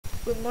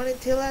Good morning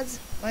to you lads,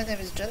 my name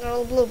is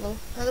General Bluebell,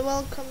 and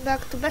welcome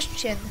back to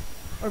Bastion,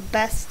 or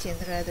Bastion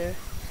rather.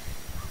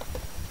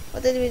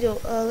 What did we do?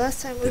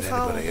 Last time we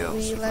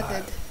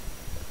landed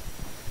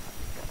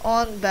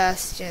on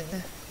Bastion.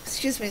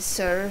 Excuse me,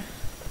 sir.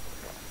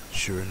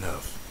 Sure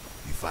enough,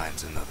 he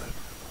finds another.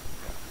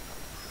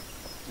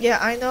 Yeah,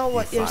 I know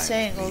what you're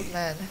saying, old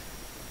man.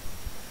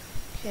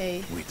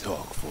 Okay. We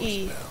talk for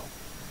E. a spell.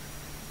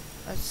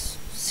 Let's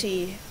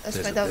see. Let's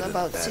There's find a out bit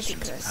about of City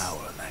Bastion's Crest.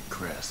 power in that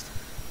crest,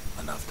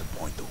 enough to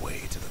point the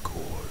way to the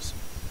cores.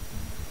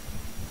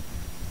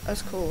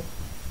 That's cool.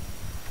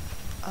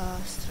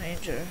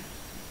 Stranger.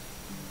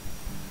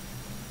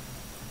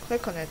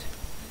 Click on it.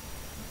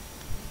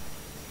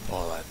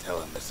 All I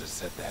tell him is to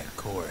set that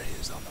core of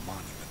his on the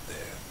monument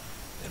there,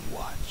 and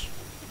watch.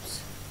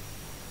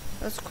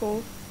 That's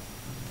cool.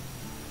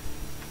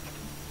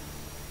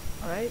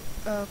 Alright,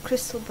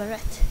 crystal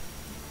barrette.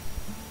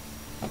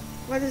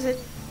 What is it?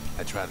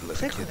 I tried to let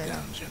the Click kid on it.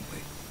 down gently.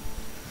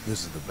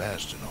 This is the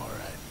Bastion,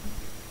 alright.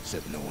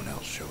 Except no one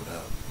else showed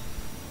up.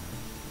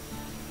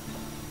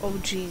 Oh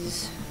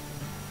jeez.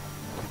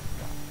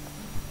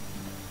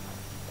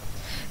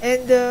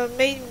 And the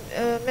main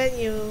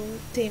menu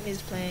theme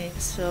is playing,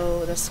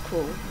 so that's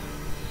cool.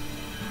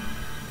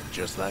 And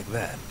just like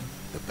that,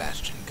 the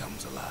Bastion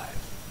comes alive.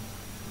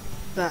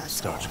 That's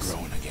Starts awesome.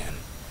 growing again.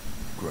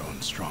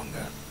 Growing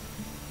stronger.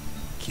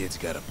 Kid's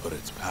gotta put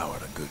its power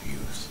to good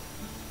use.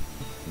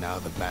 Now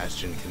the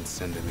Bastion can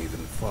send him even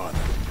farther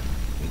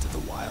into the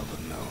wild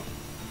unknown.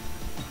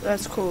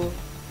 That's cool.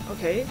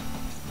 Okay.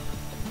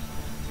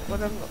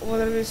 What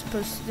are we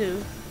supposed to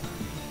do?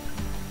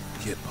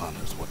 Kid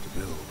ponders what to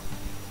build.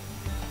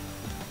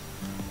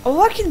 Oh,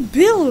 I can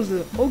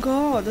build! Oh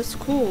god, that's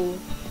cool.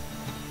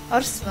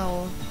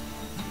 Arsenal.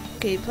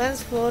 Okay,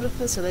 plans for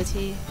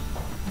facility,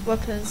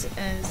 weapons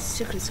and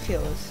secret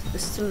skills.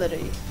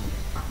 Distillery.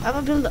 I'm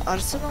gonna build the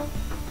arsenal.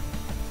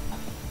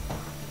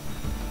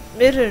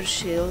 Mirror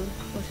shield.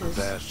 What is?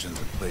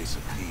 Bastion's a place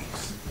of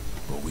peace,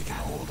 but we can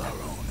hold our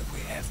own if we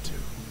have to.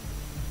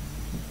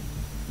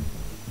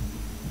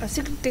 A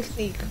secret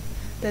technique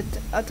that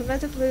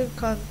automatically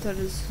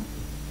counters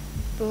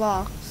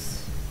blocks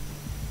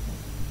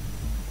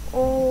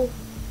all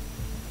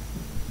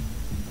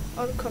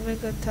oncoming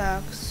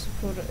attacks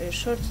for a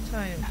short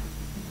time.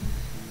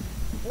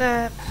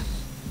 Nah,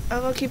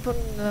 I'm gonna keep on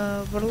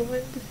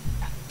whirlwind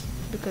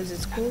because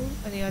it's cool.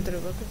 Any other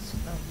weapons?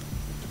 No.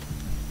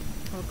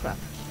 Oh crap.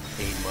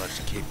 Ain't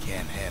much kid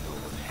can't handle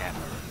with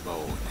hammer and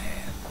bow in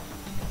hand.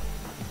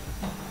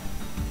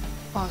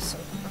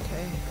 Awesome.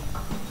 Okay.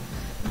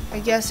 I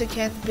guess I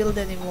can't build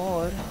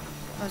anymore.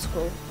 That's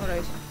cool.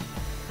 Alright.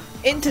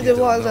 Into Kid the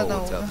don't wild know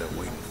what's out unknown. there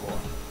waiting for him.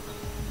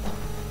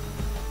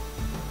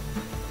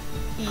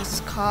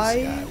 East The Sky.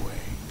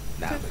 Skyway.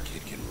 Now the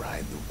kid can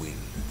ride the wind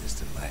of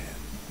distant land.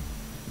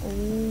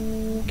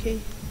 Okay.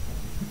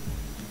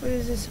 Where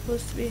is this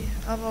supposed to be?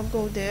 I'm gonna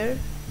go there.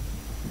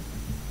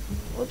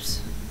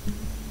 Whoops.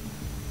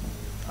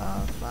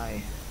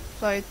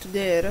 Fly to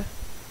there.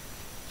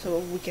 So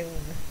we can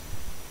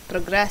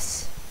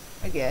progress,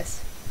 I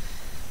guess.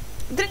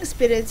 Drink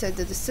spirits at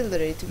the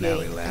distillery to Now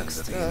he gain lands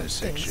at the extra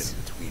intersection things.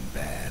 between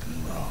bad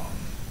and wrong.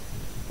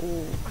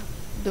 Ooh,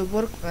 the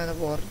workman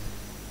award.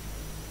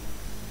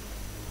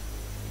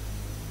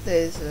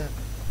 There's a...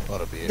 Ought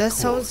to be a That core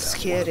sounds down one of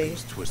scary.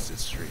 these twisted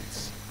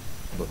streets.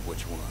 But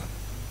which one?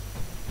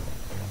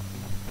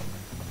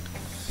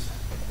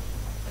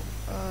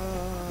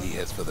 He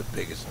heads for the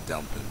biggest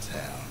dump in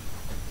town.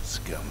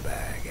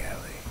 Scumbag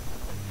Alley.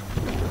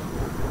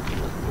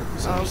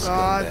 Some Oh,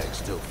 God. scumbag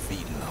still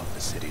feeding off the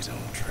city's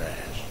own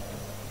trash.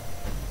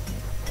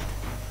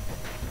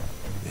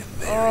 And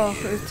there Oh, he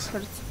it is,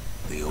 hurts.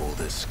 the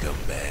oldest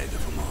scumbag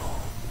of them all.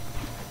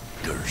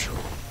 Gershel.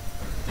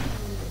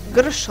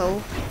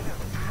 Gershel.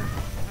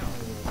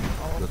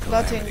 The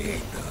Nothing. calamity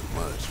ain't done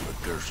much for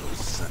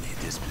Gershel's sunny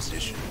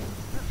disposition.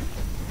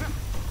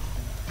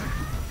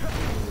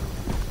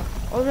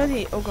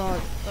 Already? Oh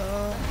god.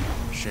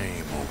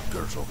 Shame old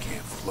Gershel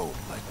can't float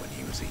like when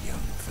he was a young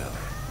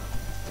fella.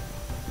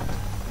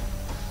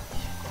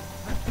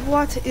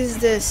 What is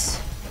this?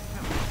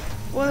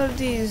 What are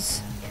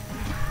these?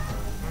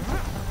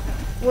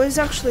 What is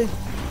actually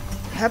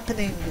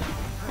happening?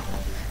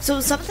 So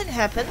something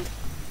happened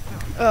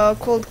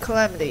called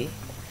calamity.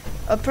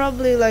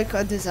 Probably like a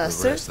The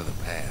disaster. rest of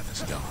the path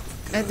is gone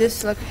for good. And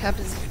this like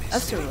happens And his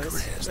afterwards,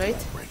 city crest right?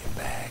 won't bring him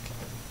back.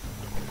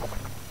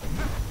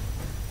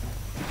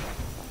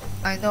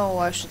 I know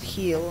I should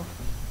heal,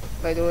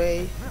 by the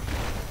way.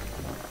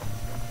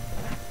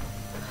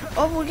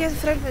 Oh, we get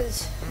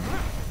fragments.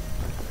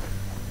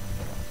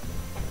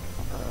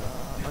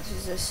 What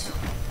is this?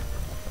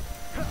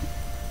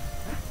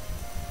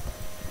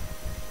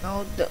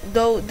 No,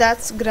 though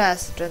that's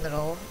grass,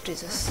 General.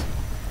 Jesus.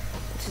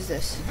 What is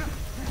this?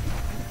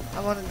 I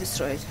want to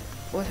destroy it.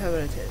 Whatever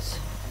it is.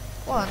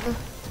 One.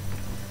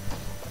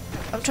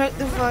 I'm trying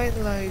to find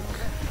like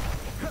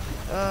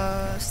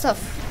stuff.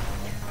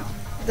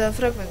 The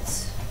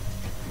fragments.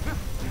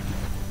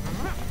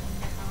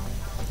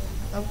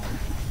 Nope.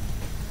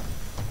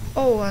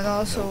 Oh, and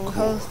also No core.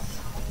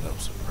 health. No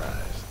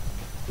surprise.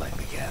 Like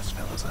the gas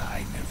fellas are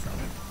hiding it from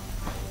him.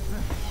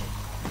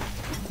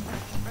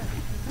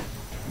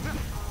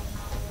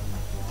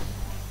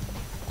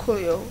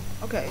 Coolio.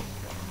 Okay.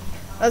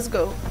 Let's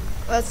go.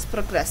 Let's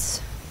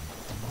progress.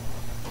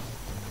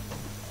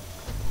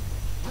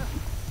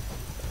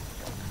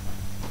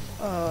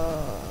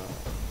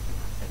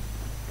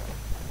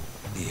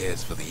 He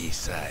heads for the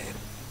east side,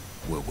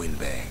 where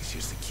windbags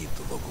used to keep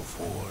the local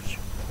forge.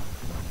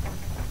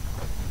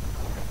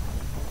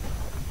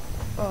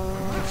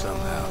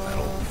 Somehow that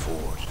old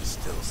forge is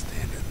still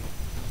standing.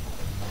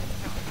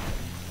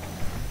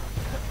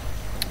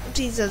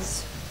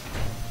 Jesus.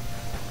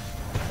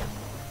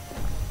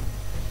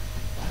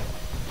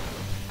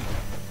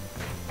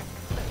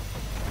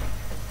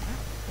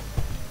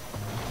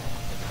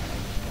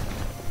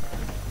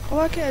 Oh,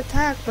 I can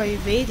attack by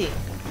evading.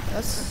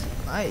 That's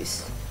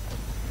nice.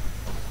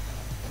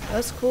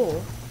 That's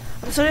cool.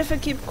 I'm sorry if I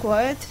keep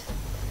quiet.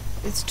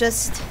 It's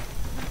just...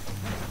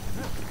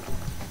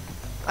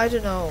 I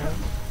don't know.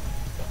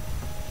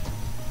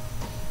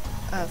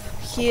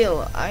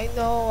 Heal. I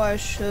know I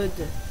should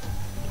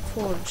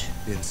forge.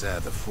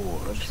 Inside the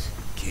forge,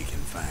 Key can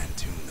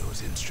fine-tune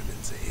those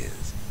instruments of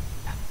his.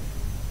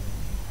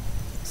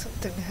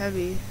 Something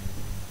heavy.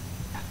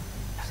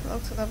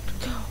 Select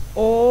enough to...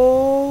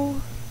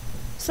 Oh!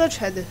 Sludge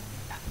head.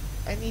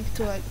 I need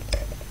to like...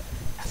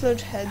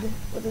 Sludge head.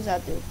 What does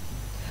that do?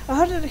 A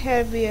harder,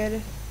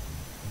 heavier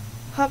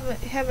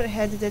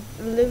hammerhead that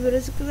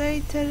delivers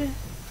greater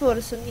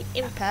force on the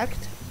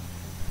impact.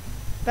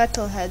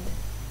 Battlehead.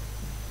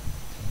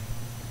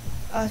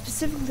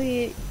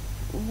 Specifically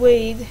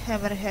weighted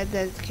hammerhead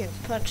that can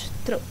punch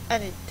through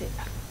anything.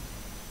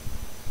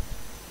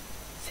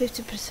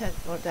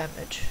 50% more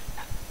damage.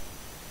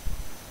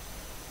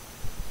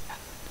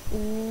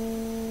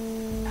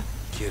 Ooh.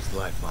 Kid's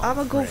lifelong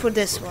I'ma go for friend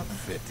this looking one.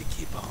 fit to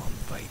keep on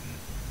fighting.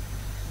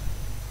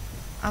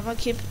 I'm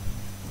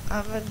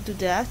gonna do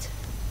that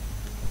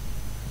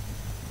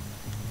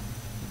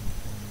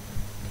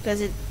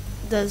because it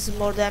does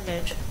more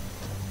damage,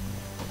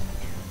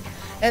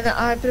 and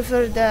I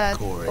prefer that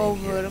Core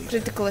over ain't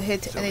critical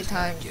hit so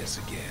anytime. Guess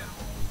again.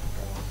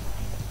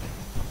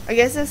 I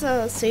guess that's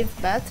a safe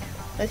bet,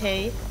 but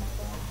hey,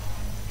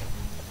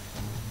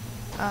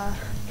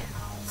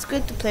 it's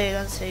good to play it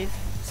unsafe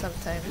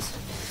sometimes.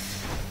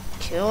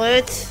 Kill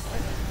it.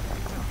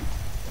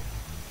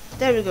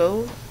 There we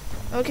go.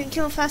 Now we can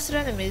kill faster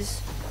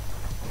enemies.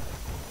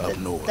 Up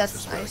north That's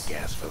is where nice. the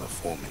gas fella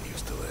foreman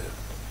used to live,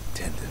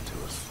 tending to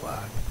his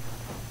flock.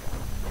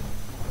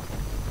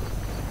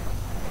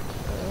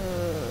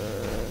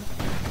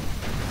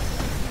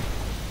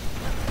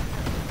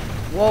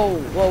 Whoa,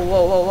 whoa,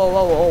 whoa, whoa, whoa,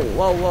 whoa, whoa,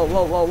 whoa, whoa,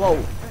 whoa, whoa,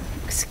 whoa.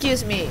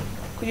 Excuse me.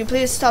 Could you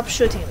please stop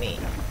shooting me?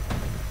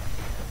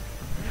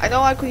 I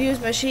know I could use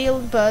my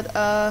shield, but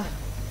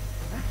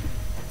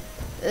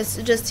it's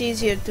just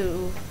easier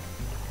to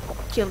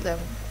kill them.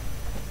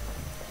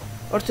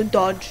 Or to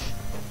dodge.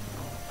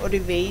 Or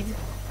evade.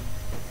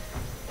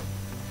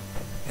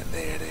 And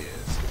there it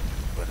is,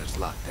 but it's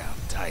locked down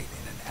tight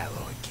in an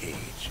alloy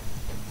cage.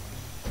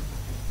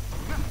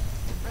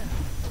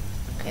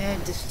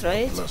 Can I destroy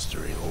it?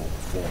 Blustery old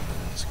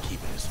foreman's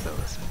keeping his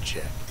fellas in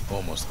check,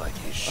 almost like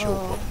he's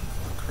showboating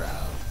for the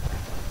crowd.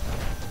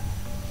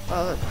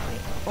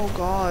 Oh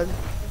god.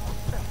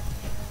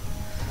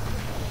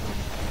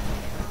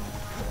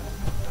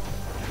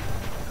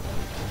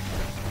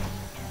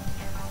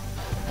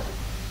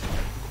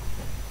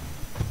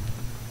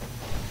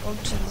 Oh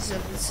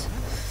Jesus.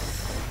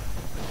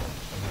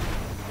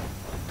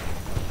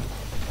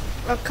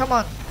 Oh come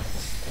on.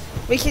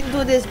 We can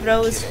do this,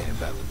 bros. Kid ain't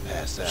about to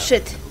pass out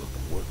Shit. in the middle of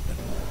the workman.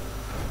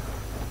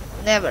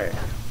 Never.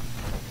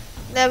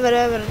 Never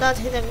ever. Not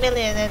in a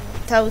million and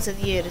thousand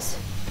years.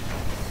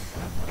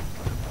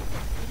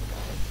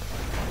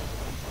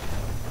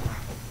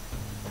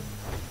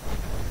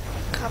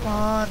 Come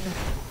on.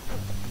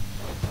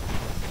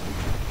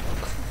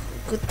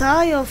 Good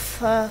die you're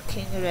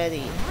fucking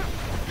ready.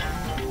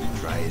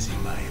 Try as he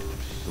might,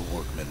 the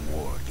workman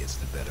war gets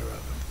the better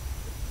of him.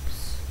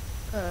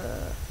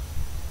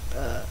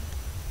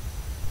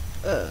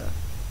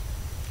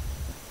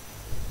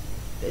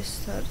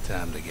 Restart.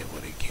 Time to get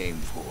what he came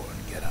for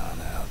and get on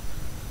out.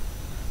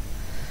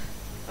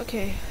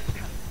 Okay.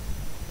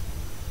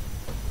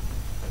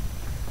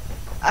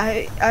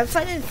 I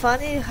find it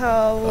funny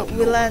how Up we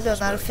north land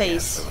is on our where the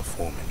face. gas fella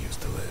foreman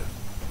used to live,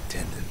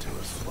 tending to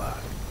his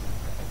flock.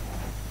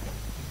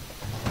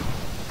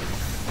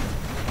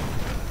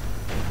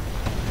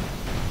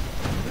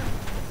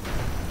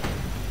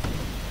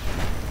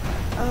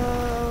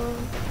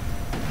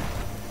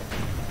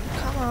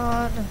 Come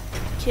on.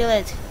 Kill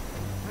it.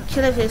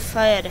 Kill it with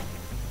fire.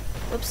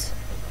 Whoops.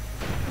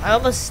 I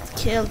almost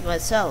killed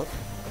myself.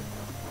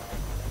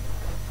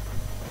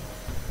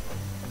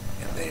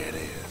 And there it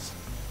is,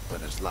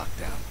 but it's locked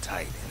down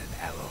tight in an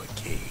alloy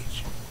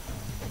cage.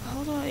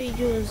 How do I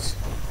use...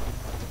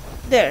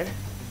 There.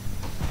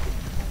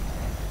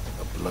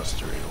 A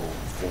blustery old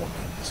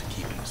foreman is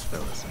keeping his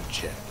fellas in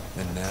check.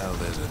 And now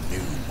there's a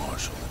new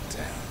marshal in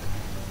town.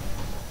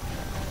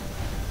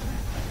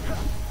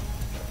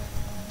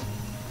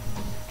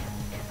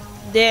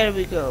 There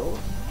we go.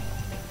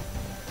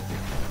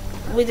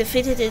 We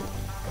defeated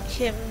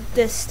him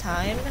this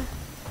time.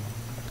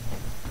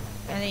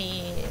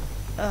 Any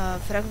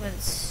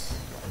fragments?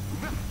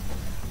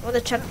 I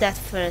wanna check that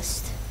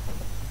first.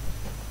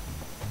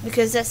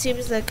 Because that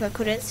seems like a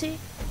currency.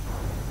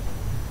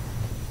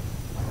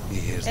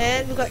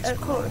 And we got our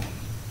cord.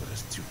 But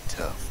it's too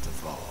tough to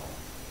fall.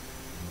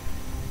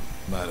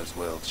 Might as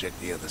well check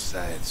the other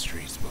side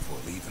streets before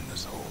leaving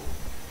this hole.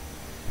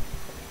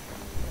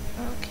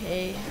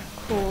 Okay,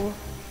 cool.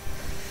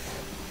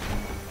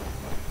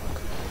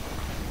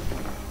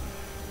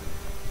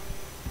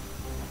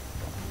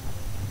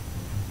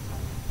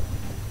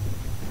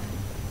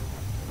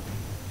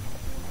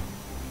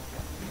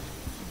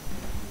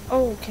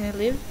 Oh, can I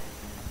leave?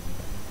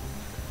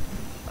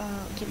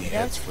 Give me He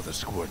that. heads for the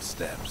squirt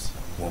steps.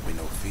 Won't be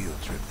no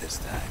field trip this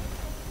time.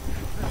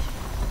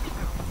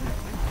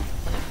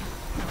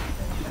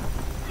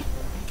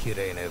 Kid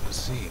ain't ever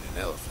seen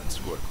an elephant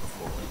squirt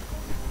before.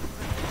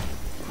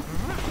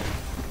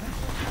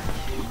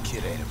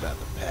 Kid ain't about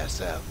to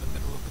pass out in the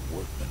middle of the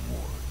workman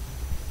ward.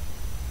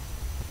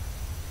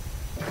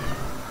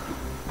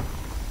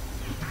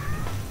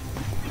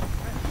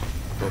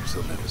 Hopes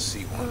he'll never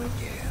see one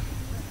again.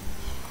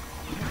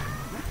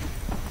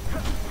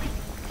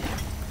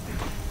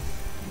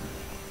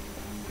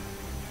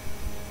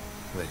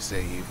 They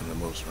say even the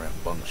most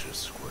rambunctious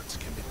squirts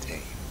can be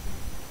tamed.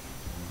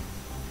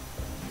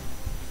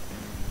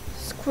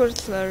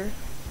 Squirtler.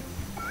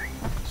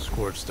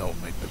 Squirts don't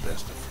make the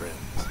best of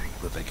friends,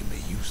 but they can be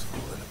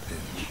useful in a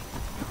pinch.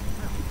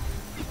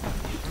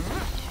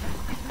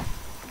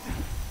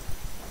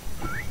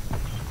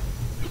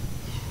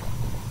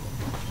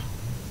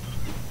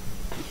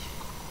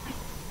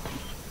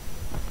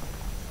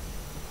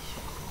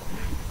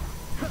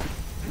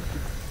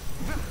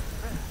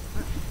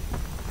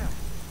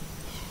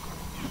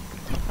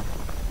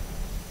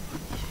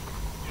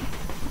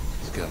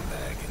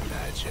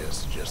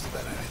 Just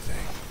about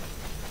anything.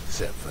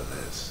 Except for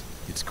this.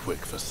 It's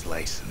quick for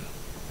slicing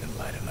and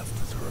light enough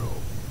to throw.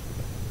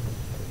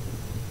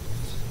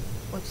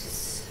 What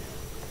is...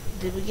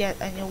 Did we get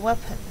a new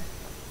weapon?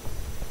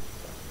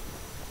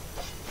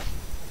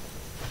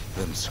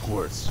 Them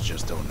squirts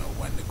just don't know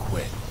when to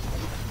quit.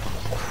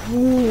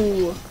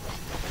 Cool.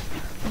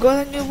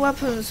 Got a new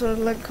weapon, sort of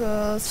like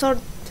a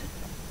sword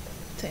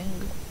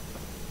thing.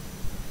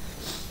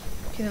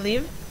 Can I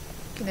leave?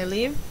 Can I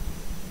leave?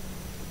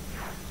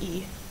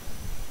 E.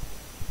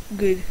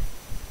 Good.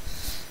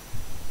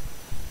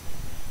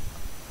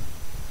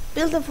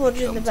 Build a forge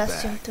in the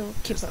Bastion to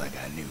keep just up. like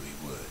I knew he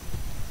would.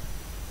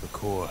 The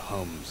core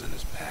hums in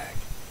his pack.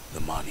 The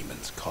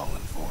monument's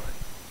calling for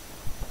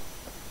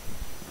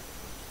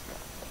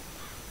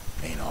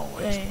it. Ain't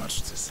always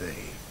much to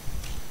say.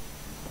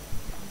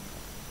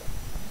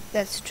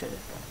 That's true.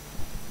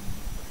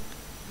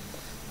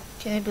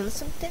 Can I build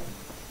something?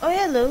 Oh,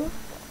 hello.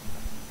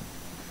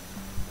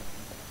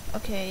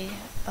 Okay,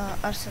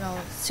 arsenal.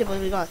 Let's see what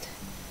we got.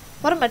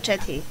 What a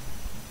machete.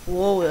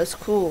 Whoa, that's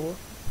cool.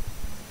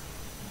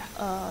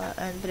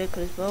 And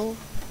breaker's bow.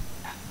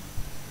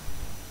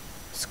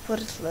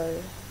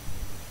 Squirtler.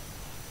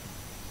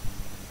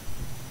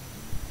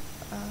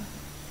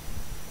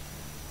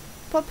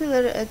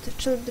 Popular at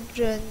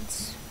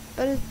children's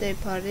birthday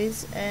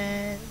parties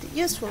and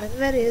useful in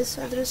various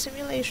other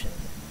simulations.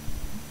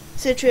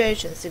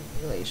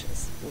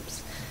 Simulations.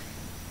 Oops.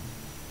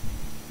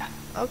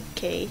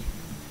 Okay.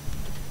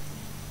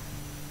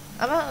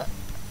 I'm gonna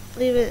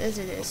leave it as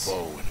it is. A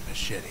bow and a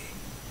machete.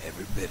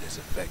 Every bit as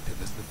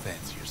effective as the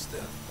fancier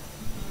stuff.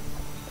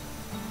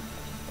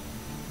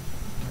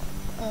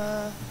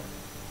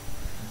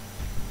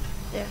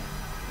 There.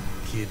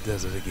 Kid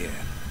does it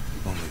again.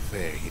 Only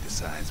fair he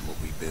decides what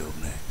we build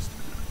next.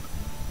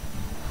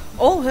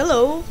 Oh,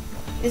 hello.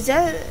 Is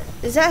that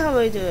how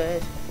I do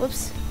it?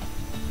 Whoops.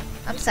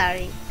 I'm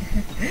sorry.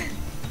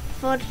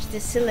 Forge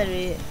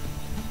distillery.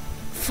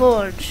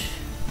 Forge.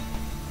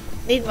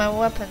 Need my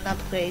weapon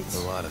upgrades.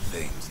 A lot of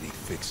things need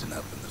fixing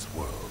up in this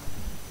world,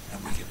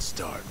 and we can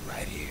start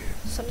right here.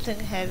 Something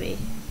heavy.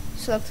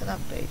 Select an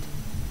upgrade.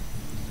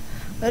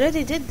 I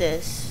already did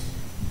this.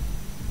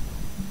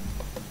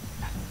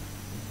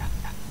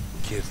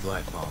 Kid's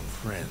lifelong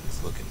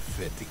friends looking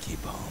fit to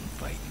keep on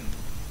fighting.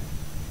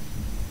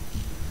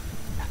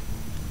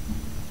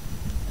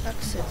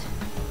 Exit.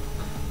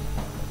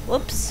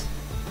 Whoops.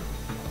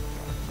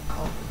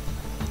 Oh.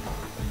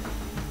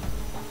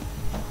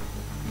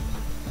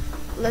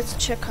 Let's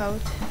check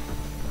out.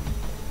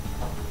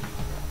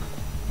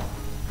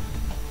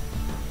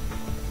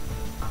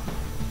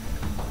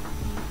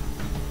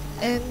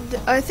 And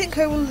I think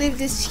I will leave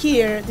this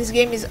here. This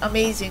game is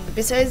amazing.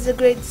 Besides the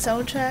great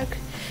soundtrack,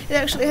 it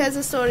actually has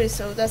a story,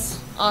 so that's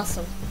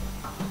awesome.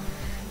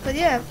 But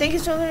yeah, thank you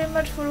so very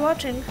much for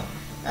watching.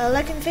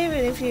 Like and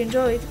favorite if you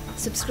enjoyed,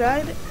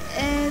 subscribe,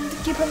 and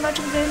keep on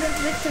marching brilliant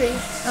victory.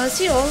 I'll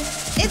see you all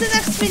in the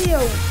next video.